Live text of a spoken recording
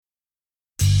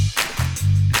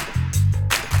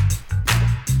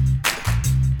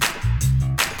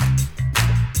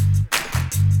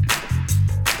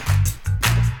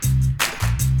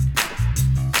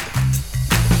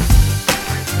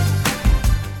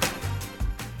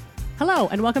Hello,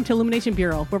 and welcome to Illumination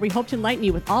Bureau, where we hope to enlighten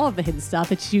you with all of the hidden stuff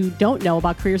that you don't know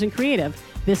about careers in creative.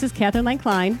 This is Catherine Lang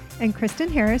Klein. And Kristen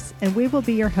Harris, and we will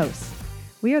be your hosts.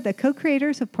 We are the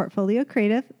co-creators of Portfolio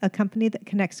Creative, a company that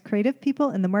connects creative people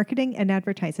in the marketing and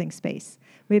advertising space.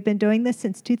 We've been doing this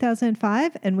since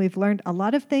 2005, and we've learned a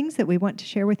lot of things that we want to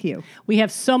share with you. We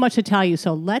have so much to tell you,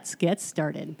 so let's get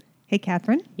started. Hey,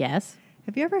 Catherine. Yes?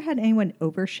 Have you ever had anyone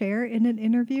overshare in an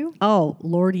interview? Oh,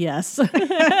 Lord, yes.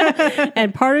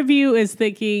 And part of you is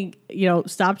thinking,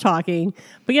 stop talking.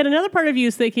 But yet another part of you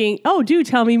is thinking, oh, do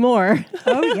tell me more.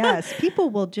 Oh, yes. People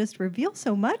will just reveal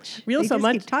so much. They just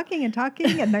keep talking and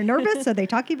talking, and they're nervous, so they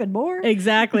talk even more.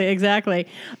 Exactly.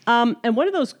 And one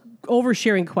of those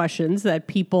oversharing questions that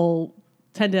people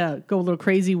tend to go a little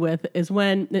crazy with is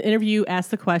when an interview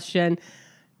asks the question,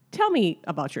 tell me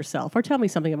about yourself, or tell me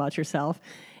something about yourself.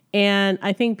 And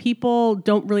I think people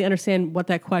don't really understand what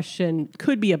that question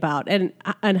could be about and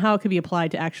how it could be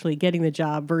applied to actually getting the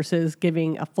job versus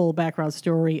giving a full background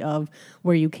story of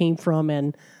where you came from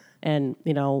and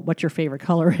what your favorite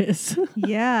color is.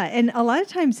 Yeah, and a lot of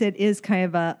times it is kind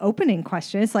of a opening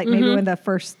question. It's like maybe one of the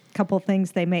first couple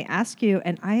things they may ask you.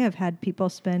 And I have had people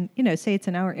spend, say it's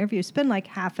an hour interview, spend like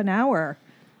half an hour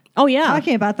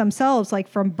talking about themselves, like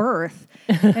from birth.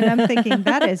 And I'm thinking,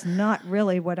 that is not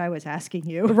really what I was asking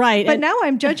you. Right. But now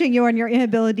I'm judging you on your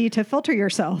inability to filter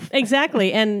yourself.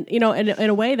 Exactly. And, in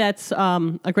a way, that's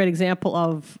a great example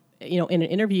of, in an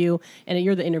interview, and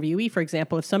you're the interviewee, for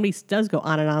example, if somebody does go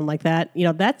on and on like that,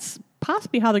 that's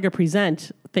possibly how they're going to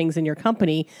present things in your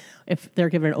company if they're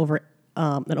given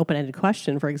an open-ended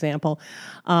question, for example.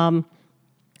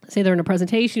 Say they're in a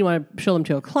presentation, you want to show them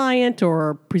to a client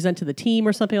or present to the team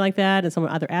or something like that, and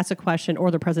someone either asks a question or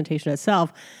the presentation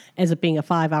itself ends up being a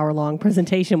 5-hour-long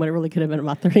presentation when it really could have been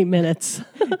about 30 minutes.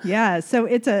 Yeah, so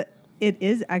it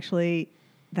is actually,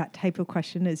 that type of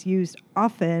question is used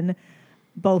often,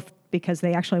 both because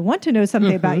they actually want to know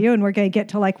something about you, and we're going to get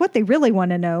to like what they really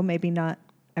want to know, maybe not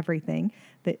everything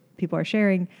that people are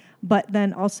sharing, but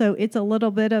then also it's a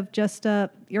little bit of just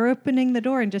you're opening the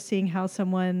door and just seeing how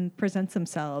someone presents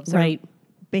themselves or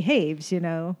behaves,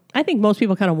 I think most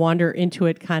people kind of wander into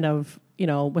it kind of,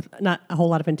 with not a whole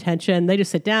lot of intention. They just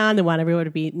sit down. They want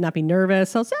everyone to not be nervous.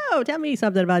 So tell me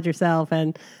something about yourself.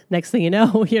 And next thing you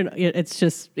know, it's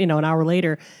just, an hour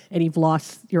later and you've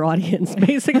lost your audience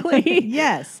basically.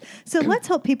 Yes. So let's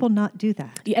help people not do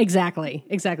that. Yeah, exactly.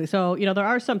 So, there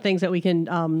are some things that we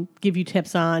can give you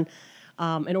tips on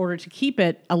in order to keep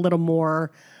it a little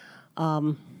more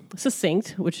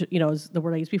succinct, which, is the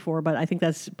word I used before, but I think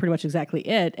that's pretty much exactly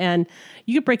it. And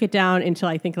you could break it down into,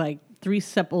 I think, like 3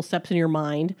 simple steps in your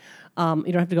mind. You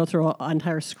don't have to go through an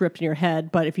entire script in your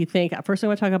head, but if you think, first I'm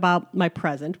going to talk about my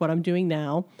present, what I'm doing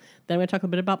now. Then I'm going to talk a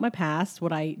bit about my past,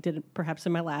 what I did perhaps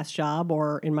in my last job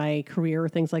or in my career or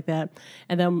things like that.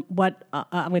 And then what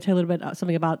I'm going to tell you a little bit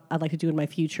something about I'd like to do in my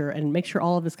future, and make sure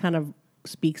all of this kind of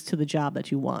speaks to the job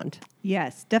that you want.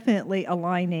 Yes, definitely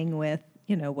aligning with,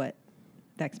 what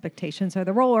the expectations of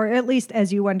the role, or at least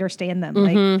as you understand them.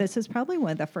 Like, this is probably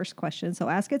one of the first questions they'll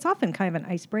ask. It's often kind of an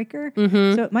icebreaker.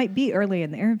 So it might be early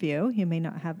in the interview. You may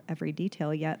not have every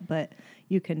detail yet, but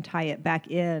you can tie it back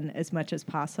in as much as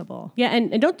possible. Yeah,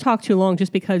 and don't talk too long,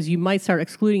 just because you might start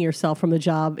excluding yourself from the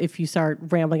job if you start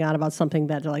rambling on about something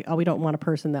that they're like, oh, we don't want a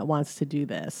person that wants to do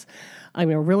this. I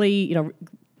mean, really,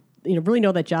 really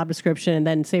know that job description, and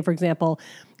then say, for example,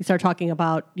 you start talking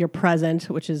about your present,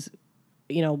 which is,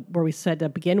 where we said to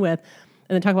begin with,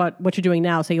 and then talk about what you're doing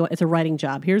now. Say it's a writing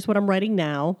job. Here's what I'm writing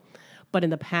now. But in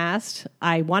the past,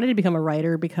 I wanted to become a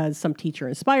writer because some teacher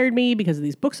inspired me, because of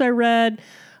these books I read.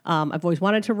 I've always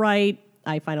wanted to write.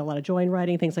 I find a lot of joy in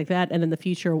writing, things like that. And in the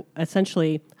future,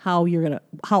 essentially, how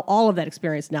all of that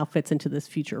experience now fits into this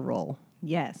future role.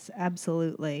 Yes,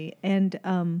 absolutely.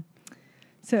 And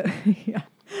so yeah,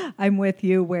 I'm with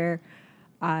you where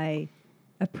I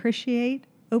appreciate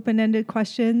open-ended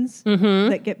questions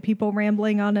that get people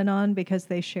rambling on and on because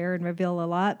they share and reveal a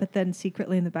lot. But then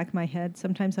secretly in the back of my head,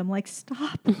 sometimes I'm like,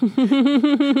 stop.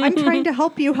 I'm trying to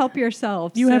help you help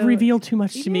yourself. You have revealed too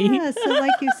much to me. Yeah, so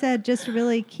like you said, just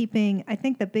really keeping, I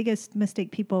think the biggest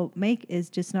mistake people make is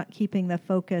just not keeping the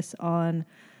focus on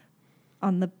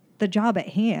the job at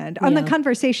hand, on the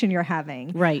conversation you're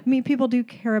having. Right. I mean, people do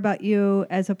care about you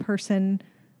as a person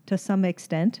to some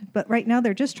extent, but right now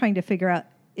they're just trying to figure out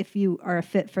if you are a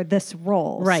fit for this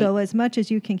role. Right. So as much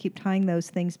as you can keep tying those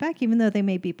things back, even though they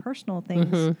may be personal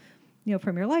things,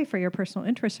 from your life or your personal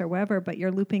interests or whatever, but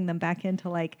you're looping them back into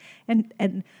like,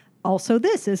 and also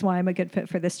this is why I'm a good fit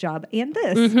for this job, and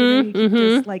this, you keep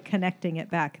just like connecting it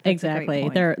back. That's exactly.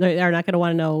 They're not going to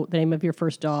want to know the name of your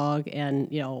first dog,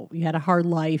 and you had a hard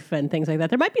life and things like that.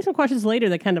 There might be some questions later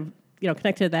that kind of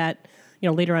connect to that,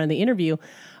 later on in the interview.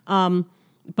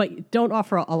 But don't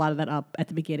offer a lot of that up at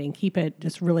the beginning. Keep it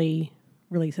just really,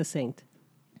 really succinct.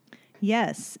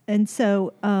 Yes. And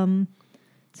so,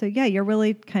 you're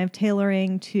really kind of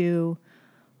tailoring to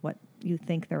what you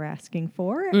think they're asking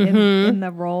for in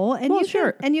the role.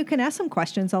 And you can ask some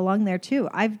questions along there too.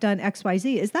 I've done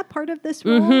XYZ. Is that part of this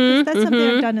role? 'Cause that's something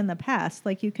I've done in the past.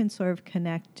 Like you can sort of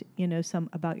connect, some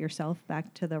about yourself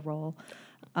back to the role.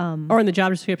 Or in the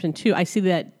job description too, I see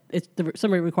that the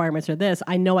summary requirements are this.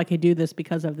 I know I could do this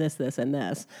because of this, this, and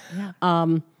this. Yeah.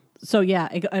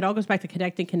 It all goes back to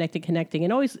connecting,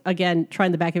 and always, again, try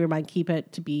in the back of your mind, keep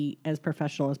it to be as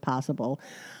professional as possible.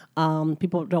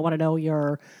 People don't want to know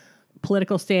your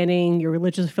political standing, your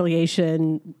religious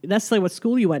affiliation, necessarily what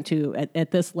school you went to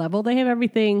at this level. They have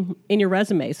everything in your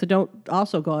resume. So don't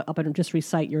also go up and just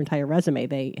recite your entire resume.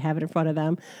 They have it in front of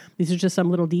them. These are just some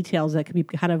little details that could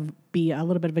be a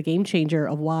little bit of a game changer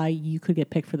of why you could get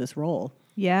picked for this role.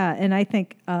 Yeah. And I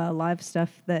think a lot of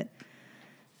stuff that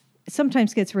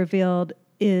sometimes gets revealed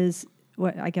is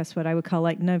what I would call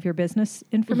like none of your business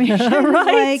information.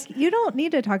 Right. Like you don't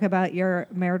need to talk about your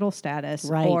marital status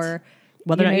or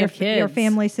whether or not your kids, your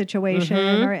family situation,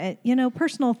 or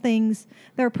personal things.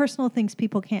 There are personal things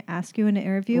people can't ask you in an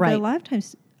interview, but a lot of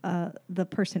times the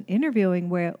person interviewing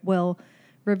will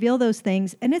reveal those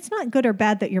things, and it's not good or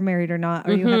bad that you're married or not,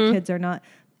 or you have kids or not.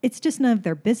 It's just none of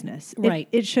their business. Right.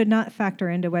 It should not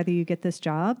factor into whether you get this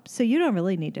job. So you don't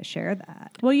really need to share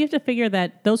that. Well, you have to figure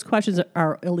that those questions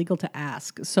are illegal to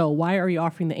ask. So why are you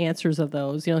offering the answers of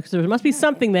those? Because there must be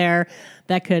something there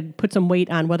that could put some weight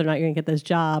on whether or not you're going to get this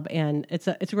job. And it's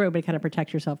a great way to kind of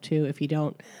protect yourself too if you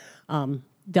don't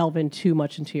delve in too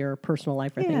much into your personal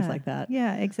life or things like that.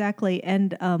 Yeah, exactly.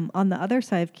 And on the other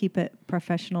side of keep it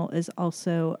professional is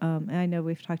also, and I know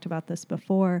we've talked about this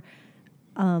before,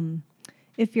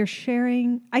 if you're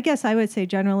sharing, I guess I would say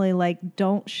generally, like,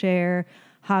 don't share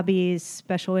hobbies,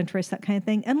 special interests, that kind of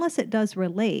thing, unless it does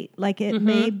relate. Like it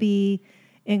may be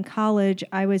in college,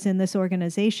 I was in this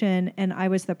organization and I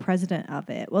was the president of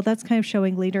it. Well, that's kind of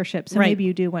showing leadership. So maybe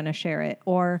you do want to share it.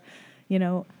 Or,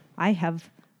 I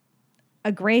have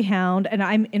a greyhound and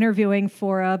I'm interviewing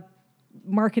for a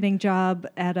marketing job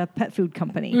at a pet food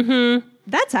company.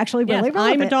 That's actually really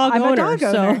relevant. I'm a dog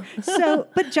owner. So,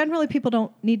 but generally people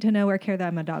don't need to know or care that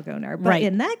I'm a dog owner. But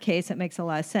in that case, it makes a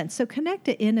lot of sense. So connect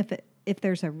it in if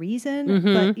there's a reason,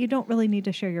 but you don't really need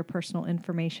to share your personal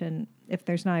information if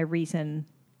there's not a reason.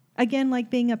 Again, like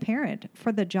being a parent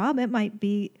for the job, it might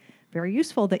be very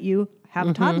useful that you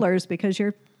have toddlers because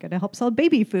you're going to help sell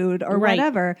baby food or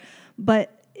whatever.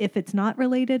 But if it's not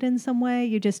related in some way,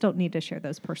 you just don't need to share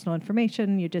those personal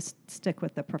information. You just stick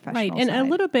with the professional side. And a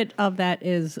little bit of that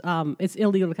is it's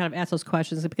illegal to kind of ask those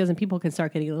questions because then people can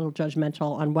start getting a little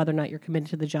judgmental on whether or not you're committed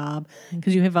to the job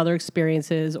because you have other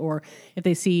experiences, or if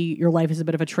they see your life as a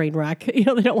bit of a train wreck, they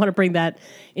don't want to bring that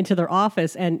into their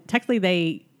office. And technically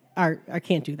they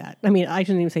can't do that. I mean, I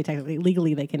shouldn't even say technically.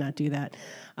 Legally, they cannot do that.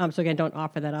 So again, don't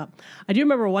offer that up. I do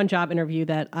remember one job interview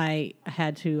that I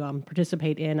had to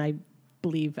participate in. I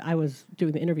believe I was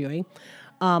doing the interviewing.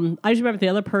 I just remember the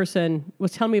other person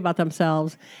was telling me about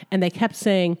themselves, and they kept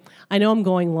saying, I know I'm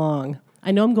going long,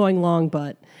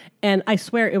 but, and I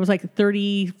swear it was like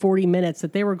 30, 40 minutes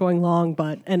that they were going long,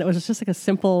 but, and it was just like a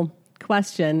simple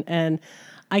question. And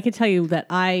I could tell you that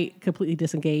I completely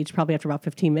disengaged probably after about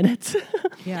 15 minutes.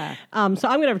 Yeah. So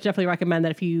I'm going to definitely recommend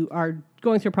that if you are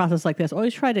going through a process like this,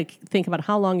 always try to think about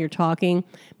how long you're talking.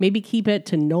 Maybe keep it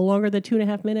to no longer than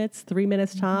 2.5 minutes, 3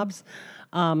 minutes tops.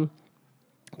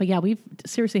 But yeah, we've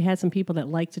seriously had some people that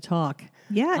like to talk.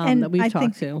 Yeah, and that we've I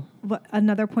talked think to.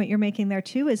 Another point you're making there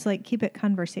too is like keep it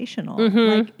conversational.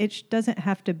 Like it doesn't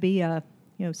have to be a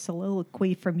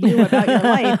soliloquy from you about your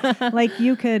life. Like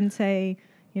you can say,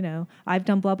 I've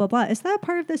done blah blah blah. Is that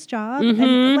part of this job?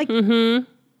 And like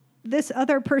this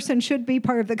other person should be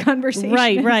part of the conversation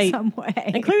in some way.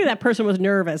 And clearly that person was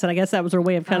nervous, and I guess that was her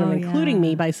way of kind of including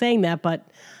me by saying that. But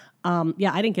I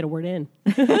didn't get a word in.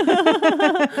 And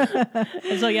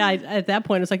so at that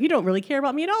point, it's like, you don't really care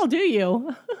about me at all, do you?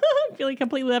 I feel like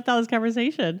completely left out of this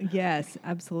conversation. Yes,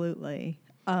 absolutely.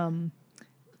 And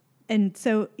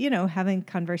so, having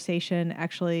conversation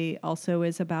actually also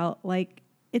is about like,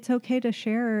 it's okay to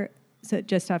share. So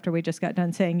just after we just got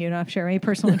done saying, I'm sharing any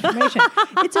personal information,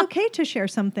 it's okay to share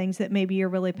some things that maybe you're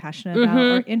really passionate about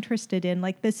or interested in.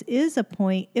 Like this is a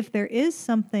point, if there is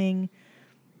something,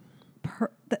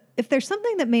 if there's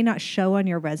something that may not show on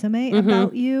your resume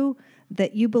about you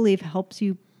that you believe helps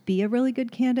you be a really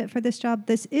good candidate for this job,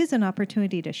 this is an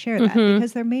opportunity to share that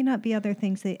because there may not be other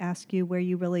things they ask you where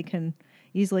you really can,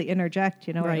 easily interject,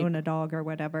 I Right. own a dog or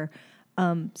whatever.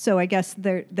 So I guess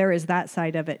there is that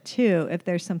side of it too. If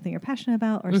there's something you're passionate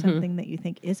about or something that you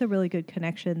think is a really good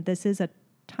connection, this is a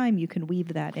time you can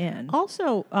weave that in.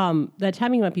 Also, that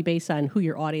timing might be based on who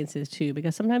your audience is too,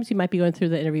 because sometimes you might be going through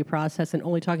the interview process and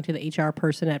only talking to the HR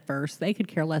person at first. They could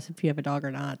care less if you have a dog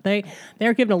or not.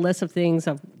 They're given a list of things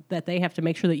that they have to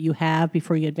make sure that you have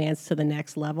before you advance to the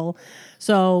next level.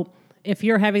 So if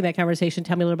you're having that conversation,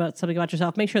 tell me a little bit something about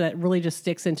yourself. Make sure that really just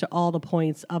sticks into all the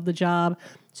points of the job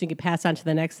so you can pass on to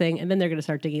the next thing. And then they're going to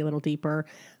start digging a little deeper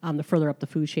the further up the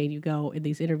food chain you go in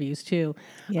these interviews too.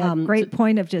 Yeah, great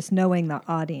point of just knowing the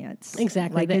audience.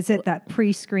 Exactly. Like, is it that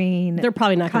pre-screen They're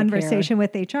probably not gonna conversation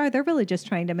with HR? They're really just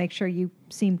trying to make sure you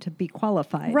seem to be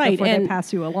qualified Right, before they and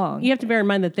pass you along. You have to bear in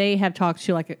mind that they have talked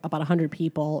to like about 100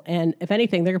 people, and if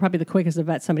anything, they're probably the quickest to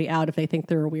vet somebody out if they think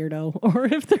they're a weirdo, or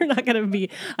if they're not going to be,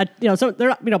 so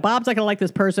they're Bob's not going to like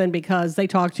this person because they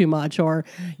talk too much, or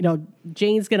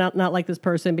Jane's going to not like this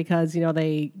person because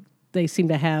they seem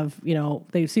to have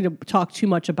they seem to talk too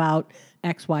much about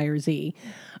X, Y, or Z,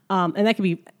 and that could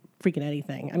be freaking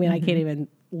anything. I mean, I can't even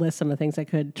list some of the things that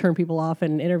could turn people off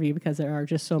in an interview because there are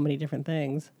just so many different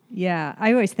things. Yeah,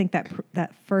 I always think that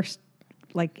that first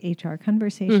like HR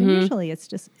conversation, usually it's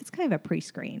kind of a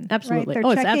pre-screen. Absolutely.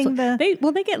 Right? They're checking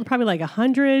they get probably like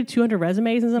 100, 200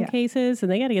 resumes in some Yeah. cases,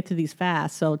 and they got to get to these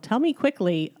fast. So tell me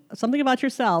quickly something about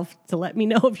yourself to let me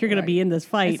know if you're going to be in this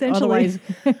fight. Essentially. Otherwise,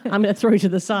 I'm going to throw you to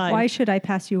the side. Why should I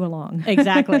pass you along?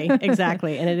 Exactly.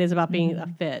 And it is about being a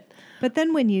fit. But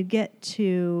then when you get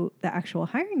to the actual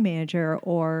hiring manager,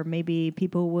 or maybe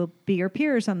people will be your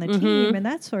peers on the team and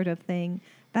that sort of thing,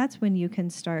 that's when you can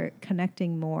start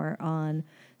connecting more on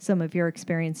some of your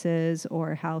experiences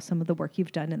or how some of the work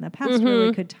you've done in the past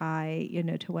really could tie,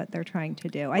 to what they're trying to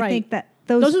do. I think that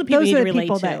those are the people, you need to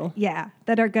relate to.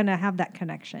 That are going to have that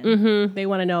connection. They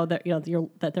want to know that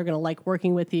that they're going to like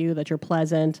working with you, that you're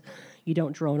pleasant, you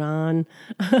don't drone on,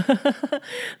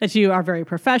 that you are very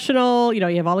professional. You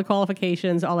have all the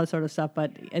qualifications, all that sort of stuff.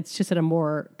 But it's just at a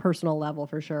more personal level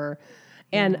for sure.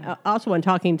 And also when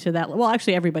talking to that, well,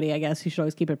 actually everybody, I guess, you should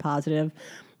always keep it positive.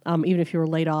 Even if you were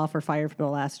laid off or fired from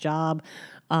the last job,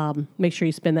 make sure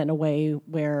you spin that in a way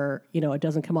where, it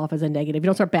doesn't come off as a negative. You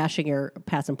don't start bashing your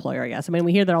past employer, I guess. I mean,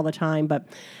 we hear that all the time, but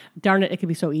darn it, it can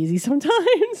be so easzy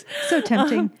sometimes. So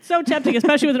tempting. So tempting,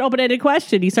 especially with an open-ended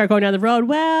question. You start going down the road,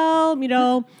 well,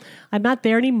 I'm not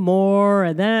there anymore,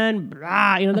 and then,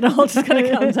 then it all just kind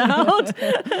of comes out.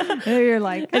 And you're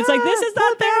like, it's like, this is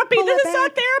not therapy. This is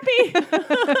not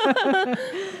therapy.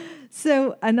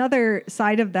 So another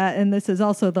side of that, and this is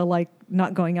also the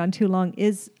not going on too long,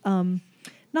 is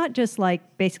not just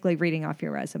basically reading off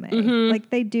your resume. Like,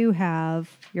 they do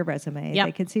have your resume. Yep.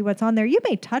 They can see what's on there. You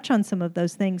may touch on some of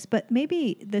those things, but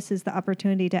maybe this is the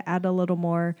opportunity to add a little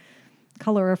more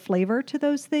color or flavor to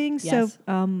those things. Yes.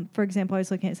 So, for example, I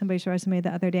was looking at somebody's resume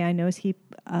the other day. I noticed he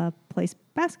plays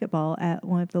basketball at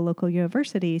one of the local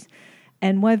universities.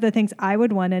 And one of the things I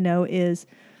would want to know is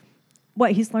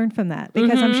what he's learned from that.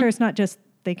 Because I'm sure it's not just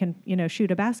they can,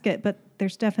 shoot a basket, but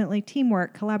there's definitely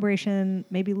teamwork, collaboration,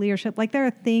 maybe leadership. Like, there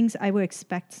are things I would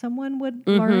expect someone would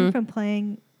learn from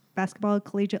playing basketball at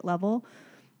collegiate level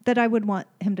that I would want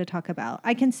him to talk about.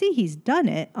 I can see he's done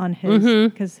it on his,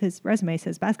 because his resume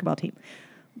says basketball team.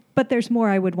 But there's more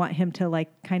I would want him to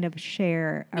kind of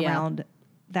share around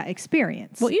that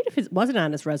experience. Well, even if it wasn't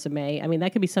on his resume, I mean,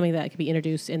 that could be something that could be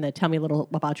introduced in the tell me a little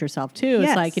about yourself too.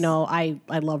 Yes. It's like,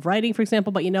 I love writing, for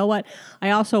example, but you know what?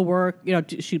 I also work,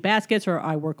 to shoot baskets, or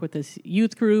I work with this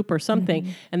youth group or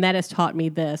something, and that has taught me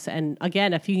this. And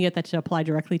again, if you can get that to apply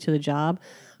directly to the job,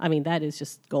 I mean, that is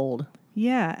just gold.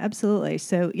 Yeah, absolutely.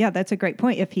 So, that's a great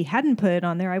point. If he hadn't put it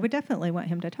on there, I would definitely want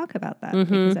him to talk about that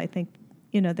because I think,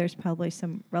 there's probably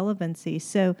some relevancy.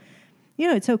 So,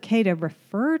 it's okay to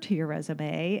refer to your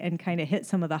resume and kind of hit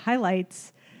some of the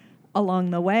highlights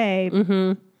along the way,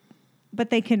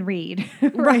 but they can read,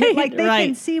 right? Like, they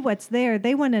can see what's there.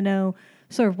 They want to know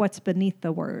sort of what's beneath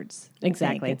the words.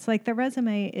 Exactly. It's like the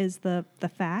resume is the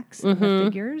facts, and the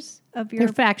figures of your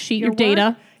fact sheet, your work,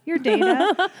 data. Your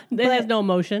data. It has no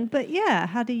emotion. But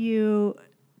how do you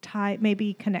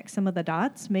maybe connect some of the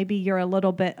dots? Maybe you're a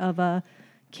little bit of a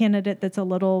candidate that's a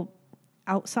little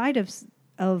outside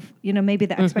of maybe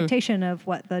the expectation of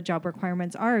what the job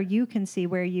requirements are. You can see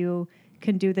where you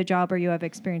can do the job or you have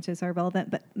experiences that are relevant,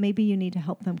 but maybe you need to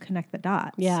help them connect the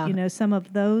dots. Yeah. Some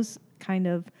of those kind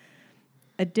of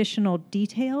additional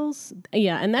details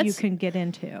Yeah, and you can get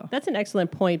into. That's an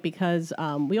excellent point because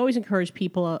we always encourage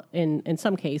people in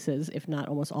some cases, if not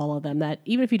almost all of them, that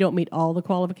even if you don't meet all the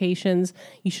qualifications,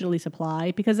 you should at least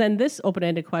apply, because then this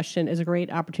open-ended question is a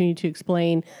great opportunity to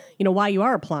explain, why you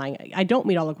are applying. I don't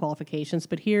meet all the qualifications,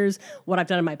 but here's what I've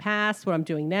done in my past, what I'm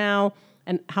doing now,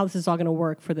 and how this is all going to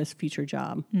work for this future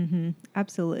job. Mm-hmm.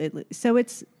 Absolutely. So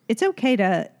it's okay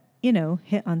to,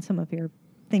 hit on some of your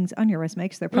things on your resume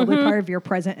because they're probably part of your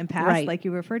present and past, Right. like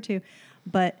you referred to,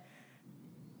 but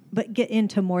get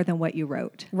into more than what you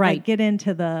wrote. Right. Like get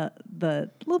into the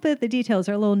little bit of the details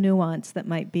or a little nuance that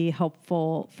might be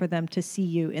helpful for them to see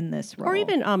you in this role. Or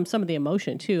even some of the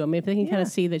emotion too. I mean, if they can kind of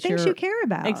see that things you care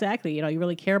about. Exactly. You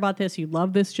really care about this. You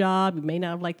love this job. You may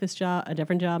not have liked this job, a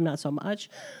different job, not so much.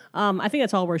 I think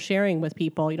that's all we're sharing with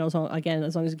people. So again,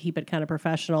 as long as you keep it kind of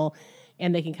professional,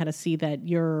 and they can kind of see that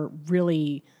you're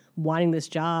really wanting this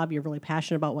job, you're really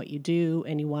passionate about what you do,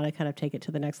 and you want to kind of take it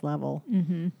to the next level.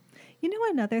 Mm-hmm.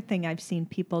 Another thing I've seen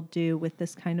people do with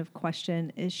this kind of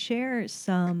question is share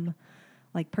some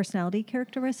like personality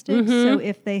characteristics. So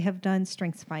if they have done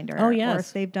StrengthsFinder, or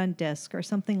if they've done DISC or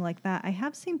something like that, I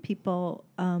have seen people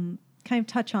kind of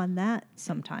touch on that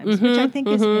sometimes, which I think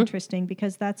is interesting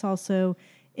because that's also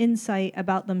insight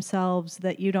about themselves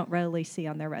that you don't readily see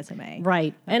on their resume.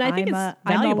 Right. And I think it's I'm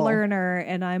valuable. a learner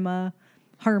and I'm a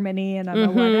harmony and I'm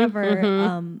a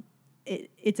whatever.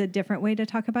 It's a different way to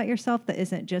talk about yourself that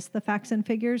isn't just the facts and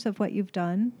figures of what you've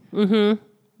done.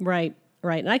 Right.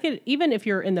 And I could, even if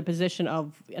you're in the position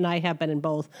of, and I have been in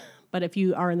both, but if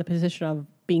you are in the position of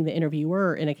being the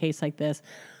interviewer in a case like this,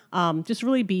 just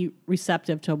really be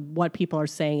receptive to what people are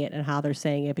saying it and how they're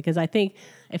saying it. Because I think,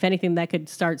 if anything, that could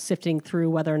start sifting through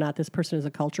whether or not this person is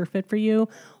a culture fit for you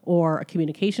or a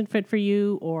communication fit for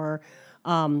you or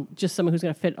just someone who's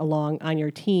going to fit along on your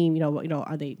team.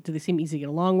 Do they seem easy to get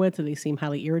along with? Do they seem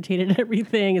highly irritated at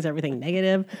everything? Is everything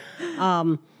negative?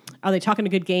 Are they talking a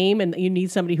good game and you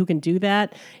need somebody who can do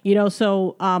that?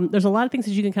 So there's a lot of things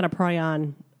that you can kind of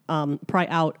pry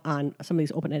out on some of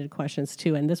these open-ended questions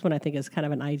too. And this one I think is kind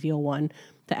of an ideal one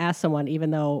to ask someone, even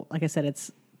though, like I said,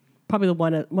 it's probably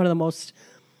one of the most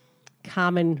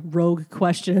common rogue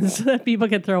questions that people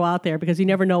can throw out there because you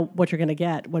never know what you're going to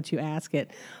get once you ask it.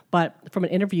 But from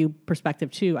an interview perspective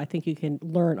too, I think you can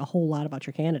learn a whole lot about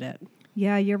your candidate.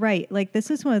 Yeah, you're right. Like this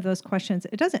is one of those questions.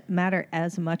 It doesn't matter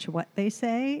as much what they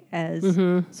say as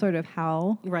sort of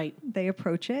how they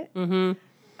approach it.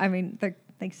 I mean,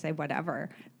 they say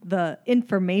whatever. The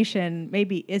information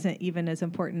maybe isn't even as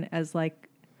important as like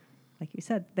you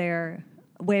said, their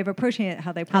way of approaching it,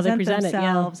 how they present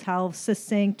themselves, how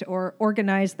succinct or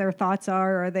organized their thoughts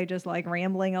are, or are they just like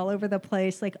rambling all over the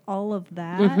place? Like all of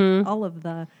that, all of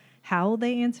the how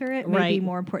they answer it may be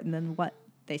more important than what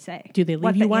they say. Do they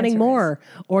leave you wanting more?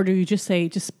 Or do you just say,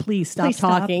 just please stop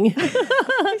talking?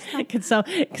 Could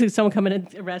someone come in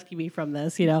and rescue me from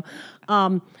this?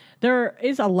 There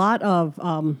is a lot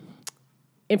of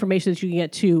information that you can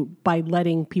get to by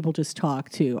letting people just talk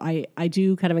too. I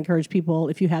do kind of encourage people,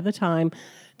 if you have the time,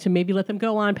 to maybe let them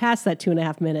go on past that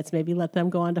 2.5 minutes, maybe let them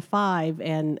go on to 5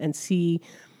 and see,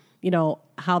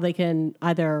 how they can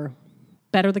either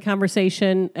better the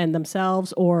conversation and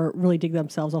themselves or really dig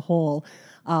themselves a hole.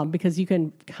 Because you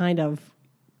can kind of,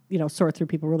 sort through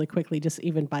people really quickly, just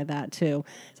even by that too.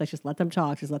 It's like, just let them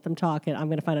talk, and I'm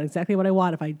going to find out exactly what I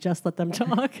want if I just let them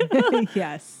talk.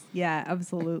 Yes. Yeah,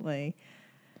 absolutely.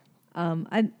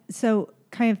 And so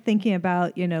kind of thinking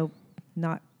about,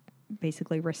 not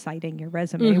basically reciting your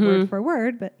resume word for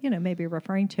word, but, maybe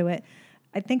referring to it.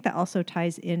 I think that also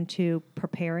ties into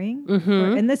preparing.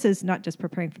 And this is not just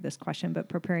preparing for this question, but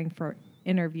preparing for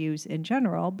interviews in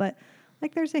general. But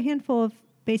like there's a handful of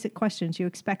basic questions you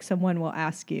expect someone will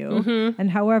ask you. And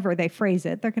however they phrase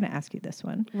it, they're going to ask you this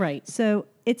one. Right. So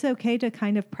it's okay to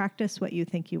kind of practice what you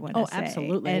think you want to say.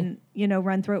 Absolutely. And,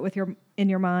 run through it in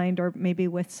your mind or maybe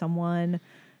with someone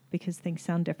because things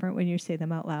sound different when you say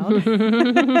them out loud.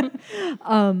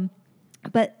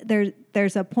 But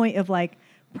there's a point of like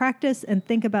practice and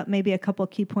think about maybe a couple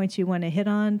key points you want to hit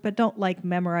on, but don't like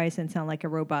memorize and sound like a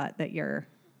robot that you're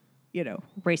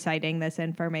reciting this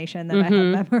information that I have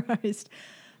memorized.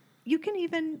 You can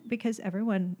even, because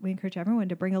we encourage everyone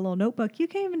to bring a little notebook. You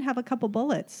can even have a couple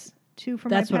bullets too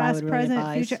from my past,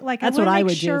 present, future. Like that's what I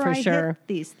would do for sure. Hit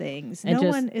these things. And no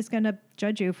one is going to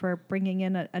judge you for bringing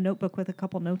in a notebook with a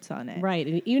couple notes on it. Right.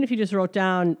 And even if you just wrote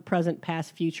down present,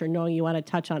 past, future, knowing you want to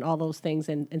touch on all those things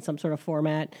in some sort of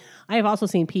format. I have also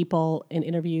seen people in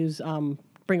interviews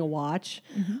bring a watch,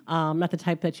 not the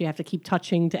type that you have to keep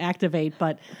touching to activate,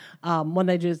 but one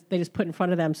they just put in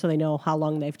front of them so they know how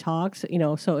long they've talked.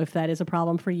 So if that is a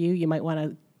problem for you, you might want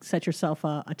to set yourself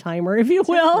a timer, if you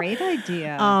will. Great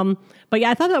idea. But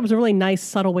yeah, I thought that was a really nice,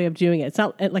 subtle way of doing it. It's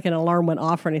not like an alarm went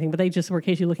off or anything, but they just were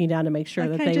occasionally looking down to make sure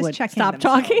that they would stop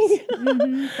talking.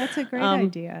 That's a great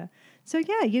idea. So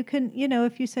yeah, you can,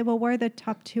 if you say, well, what are the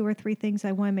top 2 or 3 things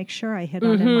I want to make sure I hit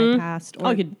on in my past? Or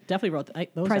you could definitely wrote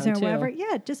those present down or too. whatever.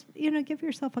 Yeah, just, give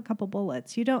yourself a couple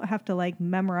bullets. You don't have to like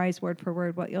memorize word for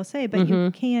word what you'll say, but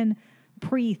you can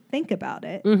pre-think about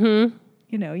it.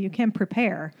 You can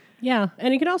prepare. Yeah,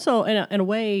 and you can also, in a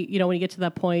way, when you get to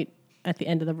that point at the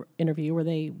end of the interview where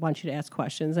they want you to ask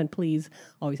questions, and please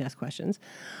always ask questions,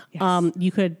 Yes.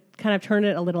 you could kind of turn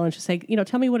it a little and just say,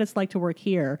 tell me what it's like to work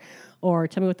here, or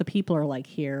tell me what the people are like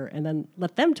here, and then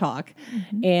let them talk.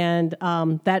 And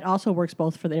that also works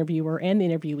both for the interviewer and the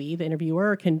interviewee. The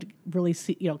interviewer can really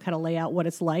see, kind of lay out what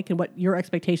it's like and what your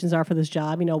expectations are for this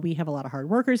job. We have a lot of hard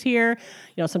workers here.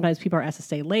 Sometimes people are asked to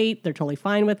stay late. They're totally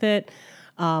fine with it.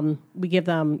 We give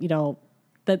them,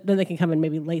 then they can come in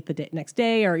maybe late the next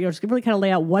day, or just really kind of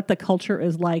lay out what the culture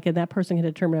is like, and that person can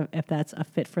determine if that's a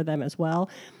fit for them as well.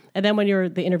 And then when you're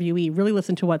the interviewee, really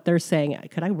listen to what they're saying.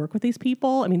 Could I work with these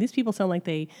people? I mean, these people sound like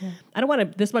I don't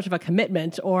want this much of a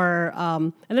commitment, or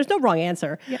and there's no wrong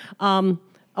answer. Yeah.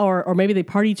 Or maybe they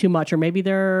party too much, or maybe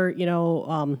they're,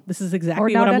 this is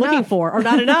exactly what I'm looking for, or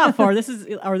not enough, or this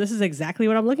is exactly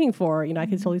what I'm looking for. I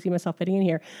can totally see myself fitting in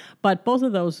here. But both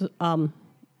of those,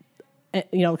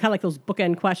 kind of like those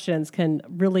bookend questions can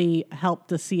really help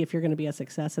to see if you're going to be a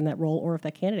success in that role, or if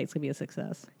that candidate's going to be a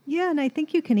success. Yeah, and I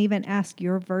think you can even ask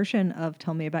your version of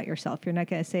 "tell me about yourself." You're not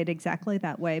going to say it exactly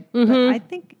that way, but I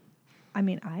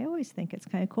always think it's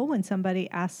kind of cool when somebody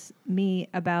asks me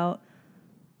about.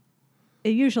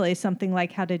 It usually is something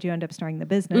like, how did you end up starting the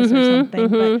business or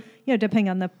something? But, depending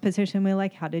on the position, we're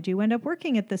like, how did you end up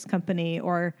working at this company?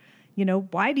 Or,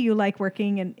 why do you like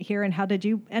working here, and how did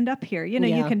you end up here?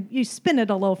 You spin it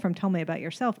a little from tell me about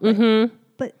yourself.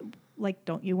 But like,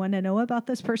 don't you want to know about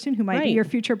this person who might be your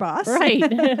future boss? Right.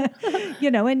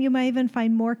 And you might even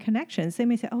find more connections. They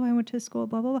may say, oh, I went to school,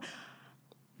 blah, blah, blah.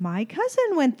 My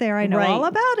cousin went there. I know all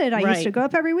about it. I used to go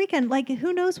up every weekend. Like,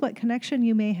 who knows what connection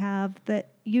you may have that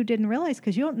you didn't realize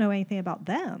because you don't know anything about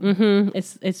them.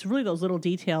 It's really those little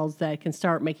details that can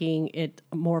start making it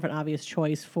more of an obvious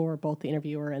choice for both the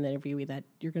interviewer and the interviewee that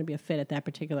you're going to be a fit at that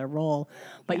particular role.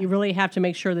 But you really have to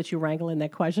make sure that you wrangle in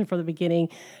that question from the beginning.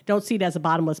 Don't see it as a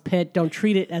bottomless pit. Don't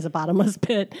treat it as a bottomless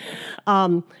pit.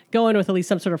 Go in with at least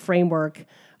some sort of framework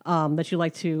that you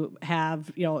like to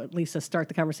have, at least to start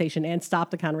the conversation and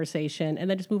stop the conversation, and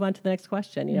then just move on to the next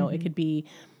question. It could be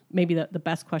maybe the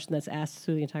best question that's asked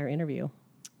through the entire interview.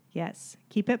 Yes.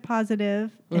 Keep it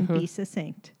positive and be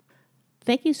succinct.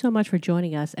 Thank you so much for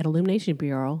joining us at Illumination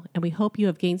Bureau, and we hope you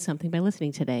have gained something by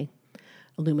listening today.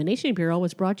 Illumination Bureau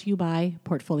was brought to you by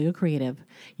Portfolio Creative.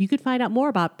 You can find out more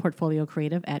about Portfolio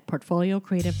Creative at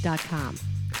portfoliocreative.com.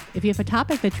 If you have a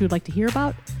topic that you would like to hear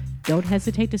about, don't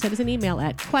hesitate to send us an email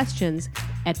at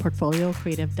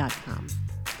questions@portfoliocreative.com.